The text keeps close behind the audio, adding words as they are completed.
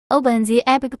Open the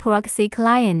ABCproxy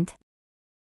client.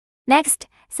 Next,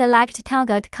 select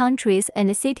target countries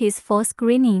and cities for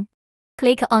screening.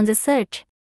 Click on the search.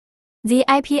 The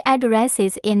IP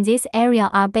addresses in this area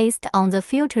are based on the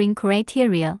filtering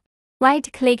criteria.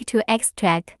 Right-click to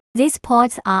extract. These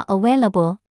ports are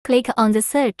available. Click on the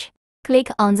search. Click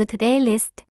on the Today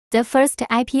list. The first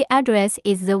IP address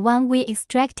is the one we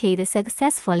extracted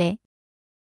successfully.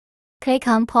 Click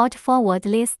on Port Forward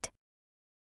list.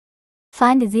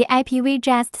 Find the IP we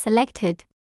just selected.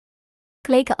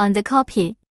 Click on the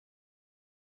copy.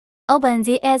 Open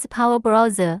the AdsPower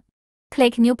Browser.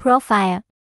 Click New Profile.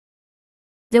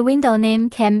 The window name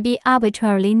can be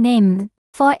arbitrarily named.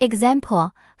 For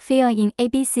example, fill in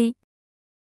ABC.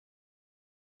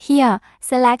 Here,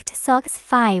 select SOCKS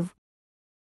 5.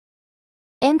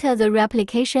 Enter the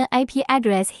replication IP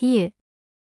address here.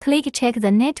 Click Check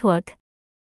the network.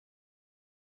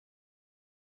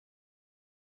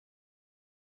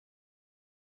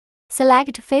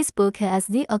 Select Facebook as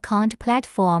the account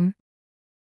platform.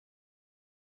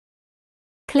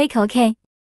 Click OK.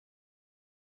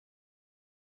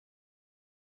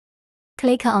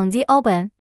 Click on the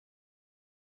Open.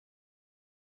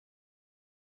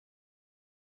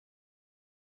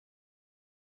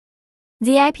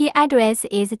 The IP address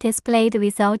is displayed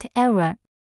without error.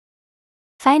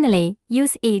 Finally,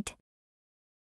 use it.